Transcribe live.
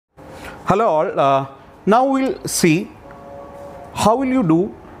Hello all. Now we'll see how will you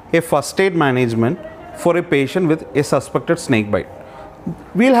do a first aid management for a patient with a suspected snake bite.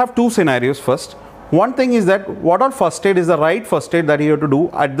 We'll have two scenarios first. One thing is that what all first aid is the right first aid that you have to do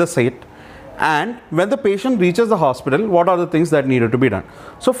at the site, and when the patient reaches the hospital, what are the things that needed to be done.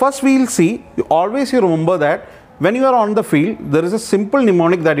 So first we will see, always you remember that when you are on the field, there is a simple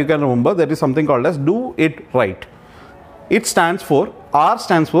mnemonic that you can remember, that is something called as do it right. It stands for, R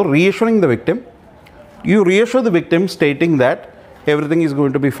stands for reassuring the victim. You reassure the victim stating that everything is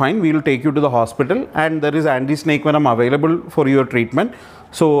going to be fine, we will take you to the hospital and there is anti-snake venom available for your treatment.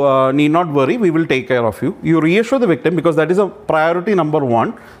 So need not worry, we will take care of you. You reassure the victim because that is a priority number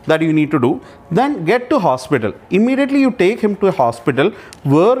one that you need to do. Then get to hospital. Immediately you take him to a hospital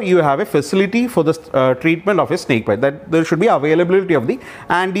where you have a facility for the treatment of a snake bite. That there should be availability of the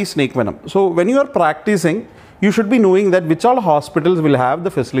anti-snake venom. So when you are practicing, you should be knowing that which all hospitals will have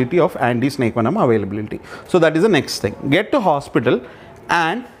the facility of anti-snake venom availability. So that is the next thing. Get to hospital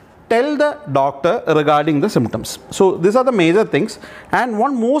and tell the doctor regarding the symptoms. So these are the major things, and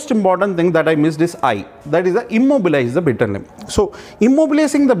one most important thing that I missed is I, that is the immobilize the bitten limb. So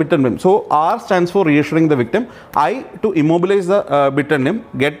immobilizing the bitten limb. So R stands for reassuring the victim, I to immobilize the bitten limb,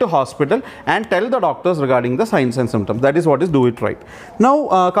 get to hospital and tell the doctors regarding the signs and symptoms. That is what is do it right.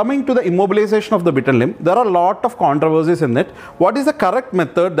 Now coming to the immobilization of the bitten limb, there are a lot of controversies in it. What is the correct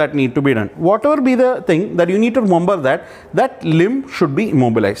method that need to be done? Whatever be the thing, that you need to remember that that limb should be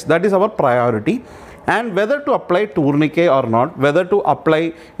immobilized. That is our priority. And whether to apply tourniquet or not, whether to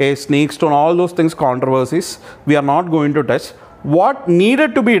apply a snake stone, all those things controversies we are not going to touch. What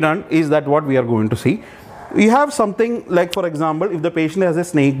needed to be done is that what we are going to see. We have something like, for example, if the patient has a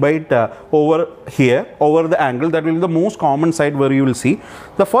snake bite over here, over the angle, that will be the most common side where you will see.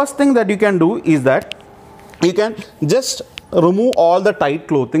 The first thing that you can do is that you can just remove all the tight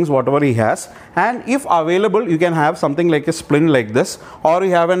clothings whatever he has, and if available you can have something like a splint like this, or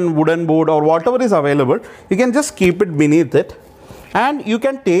you have a wooden board or whatever is available, you can just keep it beneath it, and you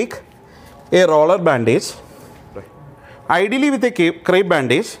can take a roller bandage, ideally with a crepe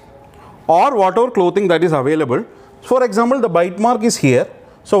bandage or whatever clothing that is available. For example, the bite mark is here,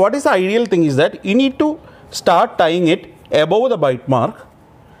 so what is the ideal thing is that you need to start tying it above the bite mark,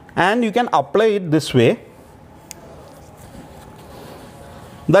 and you can apply it this way.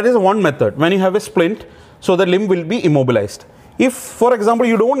 That is one method when you have a splint, so the limb will be immobilized. If for example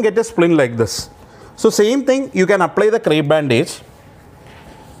you don't get a splint like this, so same thing, you can apply the crepe bandage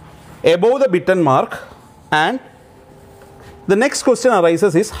above the bitten mark, and the next question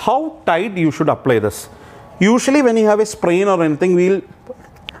arises is how tight you should apply this. Occurrently when you have a sprain or anything, we will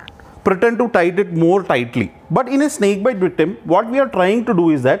pretend to tie it more tightly, but in a snake bite victim what we are trying to do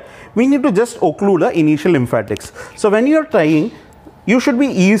is that we need to just occlude the initial lymphatics. So when you are tying, you should be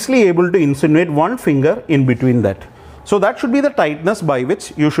easily able to insinuate one finger in between that. So that should be the tightness by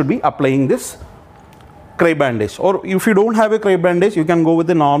which you should be applying this crepe bandage. Or if you don't have a crepe bandage, you can go with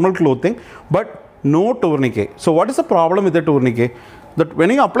the normal clothing, but no tourniquet. So what is the problem with the tourniquet? That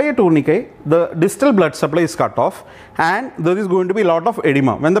when you apply a tourniquet, the distal blood supply is cut off and there is going to be a lot of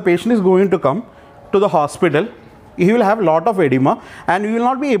edema. When the patient is going to come to the hospital, he will have a lot of edema and you will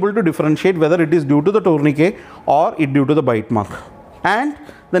not be able to differentiate whether it is due to the tourniquet or it due to the bite mark. And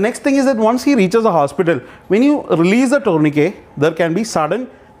the next thing is that once he reaches the hospital, when you release the tourniquet, there can be sudden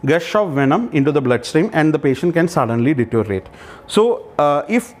gush of venom into the bloodstream and the patient can suddenly deteriorate. So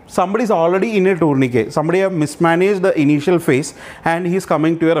if somebody is already in a tourniquet, somebody have mismanaged the initial phase and he is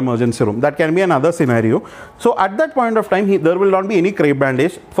coming to your emergency room, that can be another scenario. So at that point of time, there will not be any crepe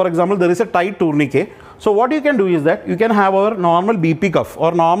bandage. For example, there is a tight tourniquet. So what you can do is that you can have our normal BP cuff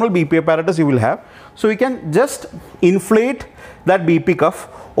or normal BP apparatus you will have. So you can just inflate that BP cuff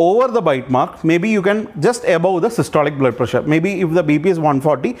over the bite mark. Maybe you can just above the systolic blood pressure. Maybe if the BP is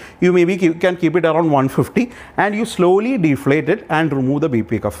 140, you can keep it around 150 and you slowly deflate it and remove the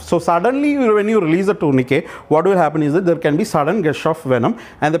BP cuff. So suddenly when you release the tourniquet, what will happen is that there can be sudden gush of venom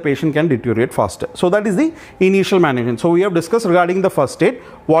and the patient can deteriorate faster. So that is the initial management. So we have discussed regarding the first aid,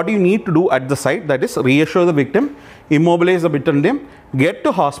 what you need to do at the site, that is reassure the victim, immobilize the bitten limb, get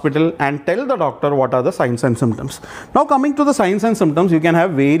to hospital and tell the doctor what are the signs and symptoms. Now coming to the signs and symptoms, you can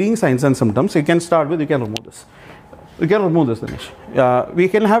have varying signs and symptoms. You can start with, you can remove this. You can remove this, Dinesh. We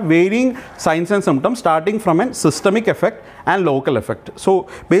can have varying signs and symptoms starting from a systemic effect and local effect. So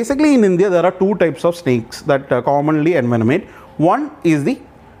basically in India there are two types of snakes that commonly envenomate. One is the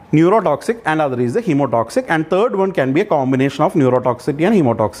neurotoxic and other is the hemotoxic, and third one can be a combination of neurotoxicity and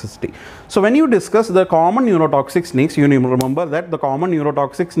hemotoxicity. So when you discuss the common neurotoxic snakes, you remember that the common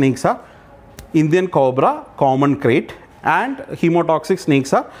neurotoxic snakes are Indian cobra, common krait, and hemotoxic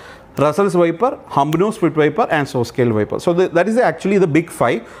snakes are Russell's viper, hump-nosed pit viper and saw-scaled viper. So that is actually the big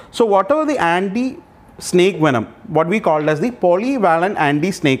 5. So whatever the anti-snake venom, what we call as the polyvalent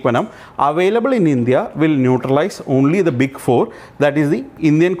anti-snake venom available in India will neutralize only the big 4, that is the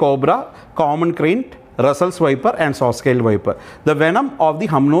Indian cobra, common crane, Russell's viper and saw-scaled viper. The venom of the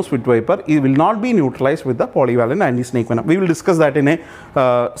hump-nosed pit viper will not be neutralized with the polyvalent anti-snake venom. We will discuss that in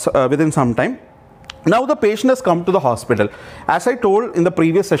within some time. Now the patient has come to the hospital. As I told in the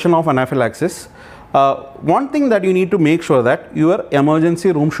previous session of anaphylaxis, one thing that you need to make sure that your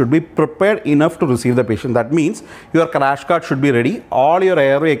emergency room should be prepared enough to receive the patient. That means your crash cart should be ready, all your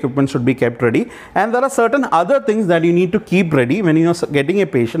airway equipment should be kept ready, and there are certain other things that you need to keep ready when you are getting a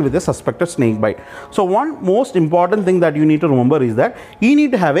patient with a suspected snake bite. So one most important thing that you need to remember is that you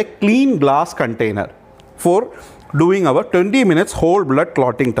need to have a clean glass container for doing our 20 minutes whole blood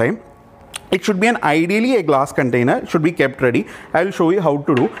clotting time. It should be ideally a glass container, it should be kept ready. I will show you how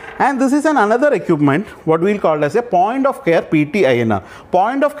to do. And this is another equipment, what we will call as a point of care PT-INR.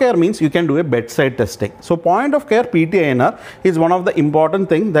 Point of care means you can do a bedside testing. So point of care PT-INR is one of the important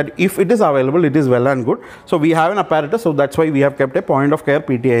things that if it is available, it is well and good. So we have an apparatus, so that's why we have kept a point of care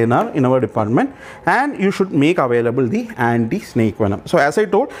PT-INR in our department. And you should make available the anti-snake venom. So as I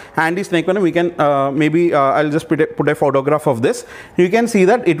told, anti-snake venom, we can I'll just put a photograph of this. You can see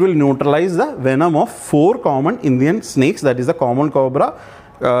that it will neutralize the venom of 4 common Indian snakes, that is the common cobra,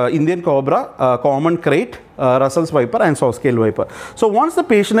 Indian cobra, common crate, Russell's viper and saw-scaled viper. So once the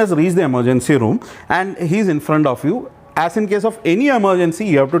patient has reached the emergency room and he is in front of you, as in case of any emergency,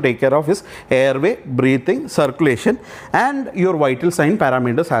 you have to take care of his airway, breathing, circulation, and your vital sign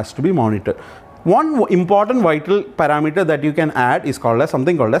parameters has to be monitored. One important vital parameter that you can add is called as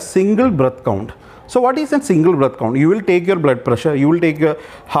something called as single breath count. So what is a single breath count? You will take your blood pressure, you will take your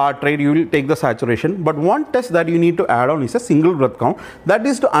heart rate, you will take the saturation, but one test that you need to add on is a single breath count. That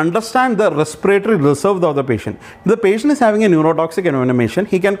is to understand the respiratory reserve of the patient. If the patient is having a neurotoxic envenomation,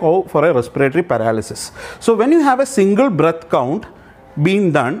 he can go for a respiratory paralysis. So when you have a single breath count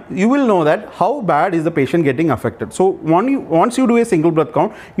being done, you will know that how bad is the patient getting affected. So once you do a single breath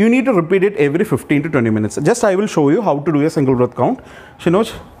count, you need to repeat it every 15 to 20 minutes. Just I will show you how to do a single breath count.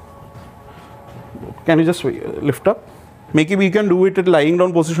 Shinoj, can you just lift up? Maybe you can do it at lying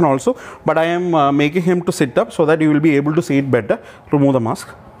down position also, but I am making him to sit up so that you will be able to see it better. Remove the mask.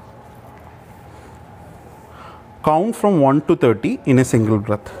 Count from 1 to 30 in a single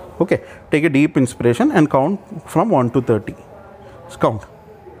breath. Okay, take a deep inspiration and count from 1 to 30. Count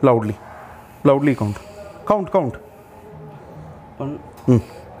loudly. Loudly count. Count. 1,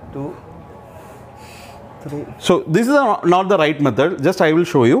 2, 3. So this is not the right method. Just I will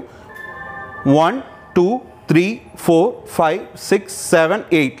show you. 1, 2, 3, 4, 5, 6, 7,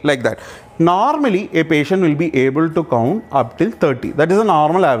 8, like that. Normally a patient will be able to count up till 30. That is a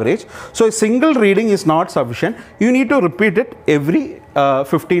normal average. So a single reading is not sufficient. You need to repeat it every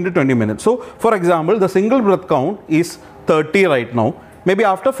 15 to 20 minutes. So for example, the single breath count is 30 right now. Maybe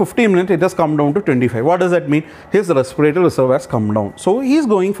after 15 minutes it has come down to 25. What does that mean? His respiratory reserve has come down. So he is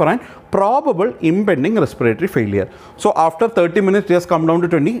going for an probable impending respiratory failure. So after 30 minutes it has come down to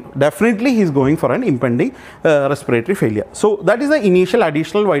 20. Definitely he is going for an impending respiratory failure. So that is the initial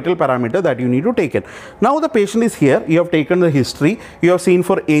additional vital parameter that you need to take it. Now the patient is here. You have taken the history. You have seen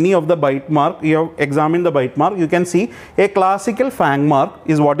for any of the bite mark. You have examined the bite mark. You can see a classical fang mark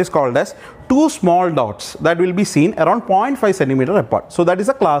is what is called as 2 small dots that will be seen around 0.5 centimeter apart. So that is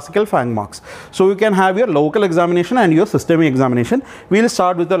a classical fang marks. So you can have your local examination and your systemic examination. We will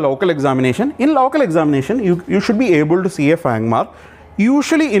start with the local examination. In local examination, you should be able to see a fang mark.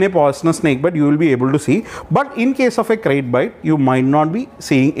 Usually in a poisonous snake bite you will be able to see, but in case of a crate bite you might not be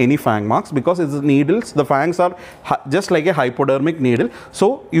seeing any fang marks because it's the needles, the fangs are just like a hypodermic needle,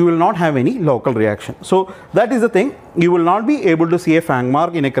 so you will not have any local reaction. So that is the thing, you will not be able to see a fang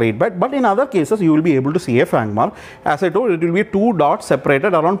mark in a crate bite, but in other cases you will be able to see a fang mark. As I told, it will be 2 dots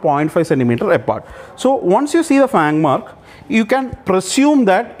separated around 0.5 centimeter apart. So once you see the fang mark, you can presume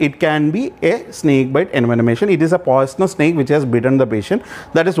that it can be a snake bite envenomation. It is a poisonous snake which has bitten the patient.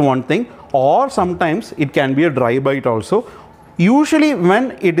 That is one thing. Or sometimes it can be a dry bite also. Usually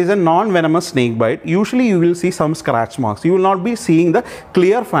when it is a non-venomous snake bite, usually you will see some scratch marks. You will not be seeing the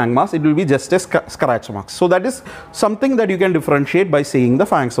clear fang marks. It will be just a scratch marks. So that is something that you can differentiate by seeing the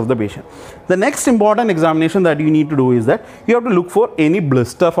fangs of the patient. The next important examination that you need to do is that you have to look for any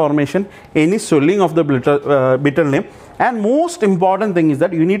blister formation, any swelling of the bitten limb. And most important thing is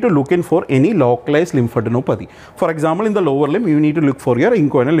that you need to look in for any localized lymphadenopathy. For example, in the lower limb, you need to look for your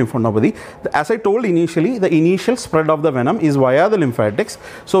inguinal lymphadenopathy. As I told initially, the initial spread of the venom is via the lymphatics.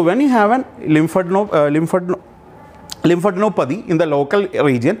 So when you have an lymphadenopathy in the local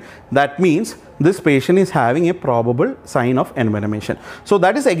region, that means this patient is having a probable sign of envenomation. So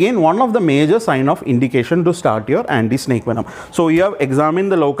that is again one of the major sign of indication to start your anti-snake venom. So you have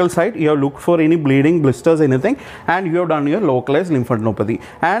examined the local site, you have looked for any bleeding, blisters, anything, and you have done your localized lymphadenopathy.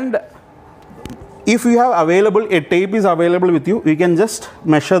 And if you have available, a tape is available with you, you can just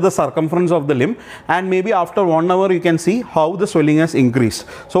measure the circumference of the limb, and maybe after 1 hour you can see how the swelling has increased.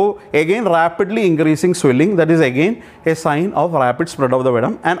 So again, rapidly increasing swelling, that is again a sign of rapid spread of the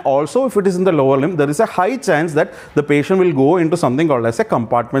venom. And also if it is in the lower limb, there is a high chance that the patient will go into something called as a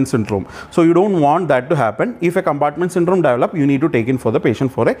compartment syndrome. So you don't want that to happen. If a compartment syndrome develops, you need to take in for the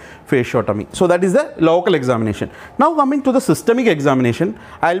patient for a fasciotomy. So that is the local examination. Now coming to the systemic examination,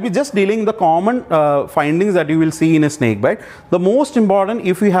 I will be just dealing the common findings that you will see in a snake bite. The most important,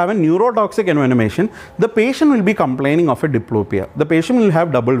 if you have a neurotoxic envenomation, the patient will be complaining of a diplopia. The patient will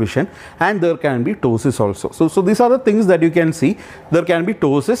have double vision, and there can be ptosis also. So these are the things that you can see. There can be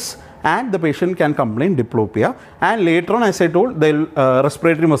ptosis, and the patient can complain diplopia, and later on, as I told, the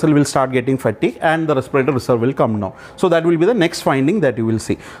respiratory muscle will start getting fatigue and the respiratory reserve will come down. So that will be the next finding that you will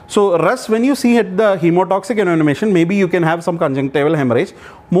see. So rest, when you see at the hemotoxic envenomation, maybe you can have some conjunctival hemorrhage.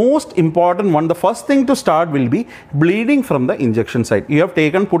 Most important one, the first thing to start will be bleeding from the injection site. You have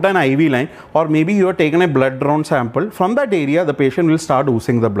put an IV line, or maybe you have taken a blood drawn sample. From that area, the patient will start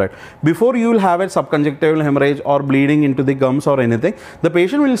oozing the blood. Before you will have a subconjunctival hemorrhage or bleeding into the gums or anything, the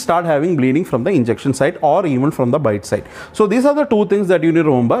patient will start having bleeding from the injection site or even from the bite site. So these are the two things that you need to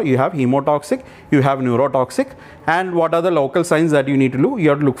remember. You have hemotoxic, you have neurotoxic, and what are the local signs that you need to do? You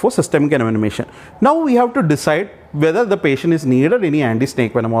have to look for systemic envenomation. Now we have to decide whether the patient is needed any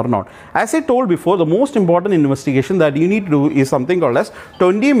anti-snake venom or not. As I told before, the most important investigation that you need to do is something called as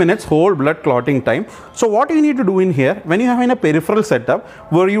 20 minutes whole blood clotting time. So what you need to do in here, when you have in a peripheral setup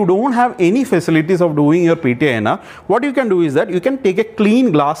where you don't have any facilities of doing your PTINR, what you can do is that you can take a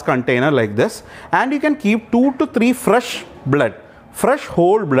clean glass container like this, and you can keep 2 to 3 fresh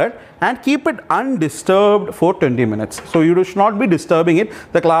whole blood, and keep it undisturbed for 20 minutes. So you should not be disturbing it.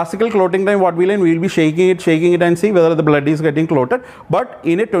 The classical clotting time, what we will be shaking it and see whether the blood is getting clotted. But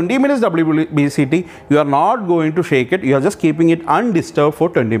in a 20 minutes WBCT, you are not going to shake it. You are just keeping it undisturbed for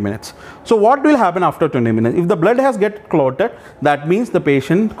 20 minutes. So what will happen after 20 minutes? If the blood has get clotted, that means the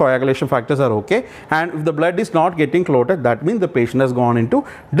patient coagulation factors are okay. And if the blood is not getting clotted, that means the patient has gone into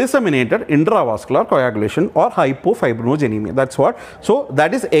disseminated intravascular coagulation or hypofibrinogenemia. That's what. So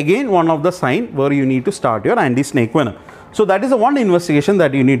that is again one of the sign where you need to start your anti-snake venom. So that is the one investigation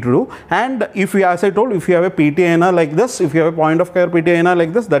that you need to do. And if you, as I told, if you have a PTINR like this, if you have a point of care PTINR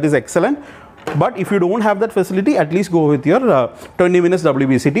like this, that is excellent. But if you don't have that facility, at least go with your 20 minutes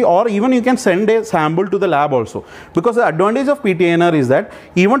WBCT, or even you can send a sample to the lab also. Because the advantage of PTINR is that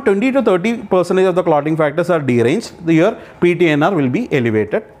even 20 to 30% of the clotting factors are deranged, your PTINR will be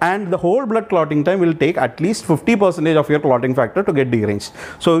elevated, and the whole blood clotting time will take at least 50% of your clotting factor to get deranged.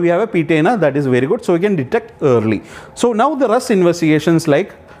 So we have a PTINR, that is very good, so we can detect early. So now the rest investigations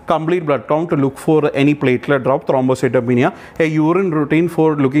like complete blood count to look for any platelet drop, thrombocytopenia, a urine routine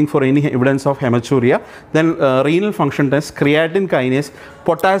for looking for any evidence of hematuria, then renal function test, creatine kinase,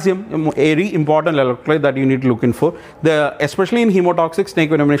 potassium, very important electrolyte that you need to look in for. Especially in hemotoxic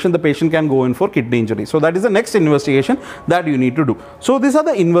snake envenomation, the patient can go in for kidney injury. So that is the next investigation that you need to do. So these are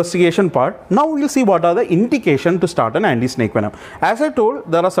the investigation part. Now we will see what are the indication to start an anti-snake venom. As I told,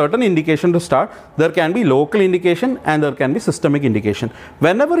 there are certain indication to start. There can be local indication and there can be systemic indication.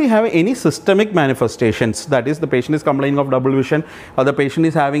 Whenever you have any systemic manifestations, that is the patient is complaining of double vision, or the patient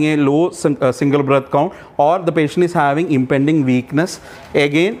is having a low single breath count, or the patient is having impending weakness,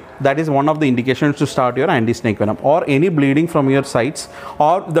 again that is one of the indications to start your anti-snake venom. Or any bleeding from your sites,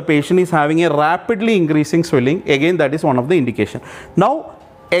 or the patient is having a rapidly increasing swelling, again that is one of the indication. Now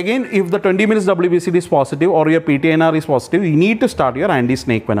again, if the 20 minutes WBCT is positive or your PTINR is positive, you need to start your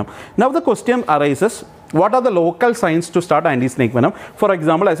anti-snake venom. Now the question arises, what are the local signs to start anti-snake venom? For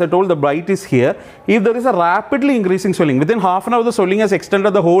example, as I told, the bite is here. If there is a rapidly increasing swelling, within half an hour the swelling has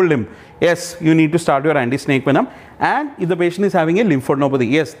extended the whole limb, yes, you need to start your anti-snake venom. And if the patient is having a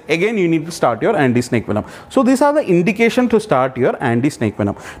lymphadenopathy, yes, again you need to start your anti-snake venom. So these are the indication to start your anti-snake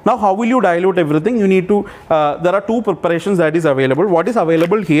venom. Now how will you dilute everything? You need to, there are two preparations that is available. What is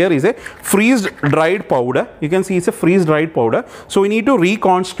available here is a freeze dried powder. You can see it's a freeze dried powder. So we need to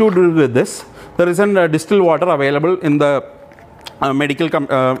reconstitute it with this. There is a distilled water available in the in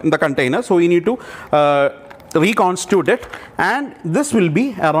the container. So we need to reconstitute it, and this will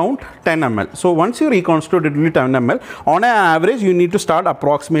be around 10 ml. So once you reconstitute it will be 10 ml. On an average, you need to start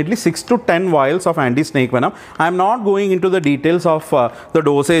approximately 6 to 10 vials of anti-snake venom. I am not going into the details of the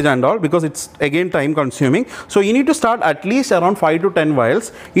dosage and all, because it's again time consuming. So you need to start at least around 5 to 10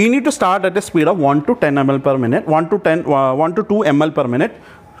 vials. You need to start at a speed of 1 to 10 ml per minute, 1 to 2 ml per minute.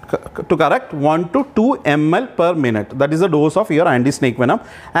 To correct, 1 to 2 ml per minute. That is the dose of your anti-snake venom,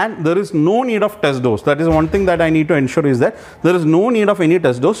 and there is no need of test dose. That is one thing that I need to ensure, is that there is no need of any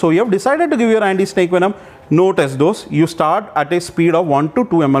test dose. So you have decided to give your anti-snake venom, no test dose. You start at a speed of 1 to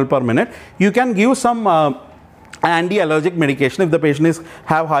 2 ml per minute. You can give some anti-allergic medication if the patient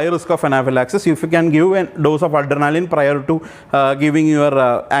have high risk of anaphylaxis. If you can give a dose of adrenaline prior to giving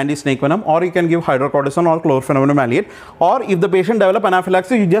your anti-snake venom, or you can give hydrocortisone or chlorpheniramine maleate, or if the patient develop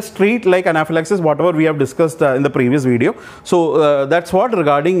anaphylaxis, you just treat like anaphylaxis, whatever we have discussed in the previous video. So that's what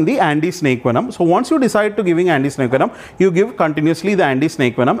regarding the anti-snake venom. So once you decide to giving anti-snake venom, you give continuously the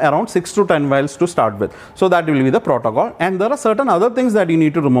anti-snake venom around 6 to 10 vials to start with. So that will be the protocol. And there are certain other things that you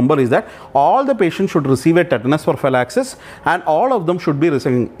need to remember, is that all the patients should receive a tetanus prophylaxis, and all of them should be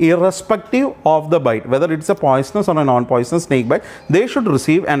receiving, irrespective of the bite, whether it's a poisonous or a non-poisonous snake bite, they should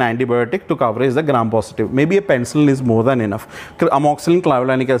receive an antibiotic to coverage the gram-positive. Maybe a penicillin is more than enough. Amoxicillin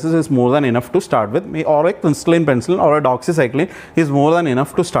clavulanic acid is more than enough to start with, or a penicillin or a doxycycline is more than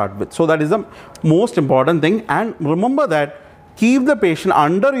enough to start with. So that is the most important thing. And remember that keep the patient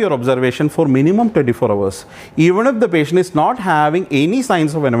under your observation for minimum 24 hours. Even if the patient is not having any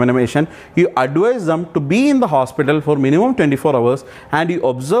signs of envenomation, you advise them to be in the hospital for minimum 24 hours and you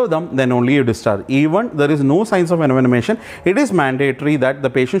observe them, then only you discharge. Even there is no signs of envenomation, it is mandatory that the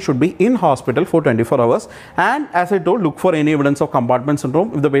patient should be in hospital for 24 hours. And as I told, look for any evidence of compartment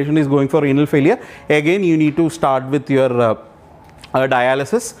syndrome. If the patient is going for renal failure, again you need to start with your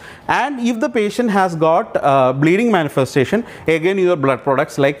dialysis. And if the patient has got bleeding manifestation, again your blood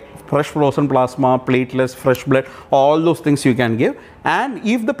products like fresh frozen plasma, platelets, fresh blood, all those things you can give. And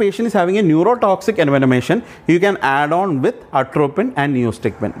if the patient is having a neurotoxic envenomation, you can add on with atropine and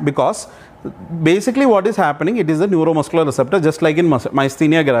neostigmine, because basically what is happening, it is the neuromuscular receptor. Just like in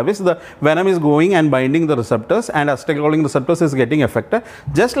myasthenia gravis, the venom is going and binding the receptors and acetylcholine receptors is getting affected.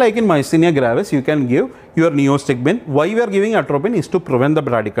 Just like in myasthenia gravis, you can give your neostigmine. Why we are giving atropine is to prevent the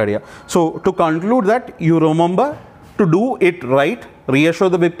bradycardia. So to conclude that, you remember to do it right, reassure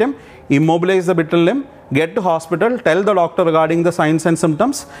the victim, immobilize the brittle limb, get to hospital, tell the doctor regarding the signs and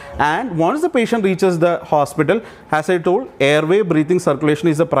symptoms, and once the patient reaches the hospital, as I told, airway, breathing, circulation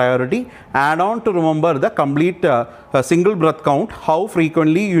is a priority. Add on to remember the complete single breath count, how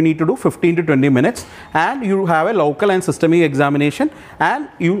frequently you need to do, 15 to 20 minutes, and you have a local and systemic examination, and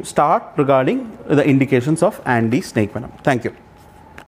you start regarding the indications of anti-snake venom. Thank you.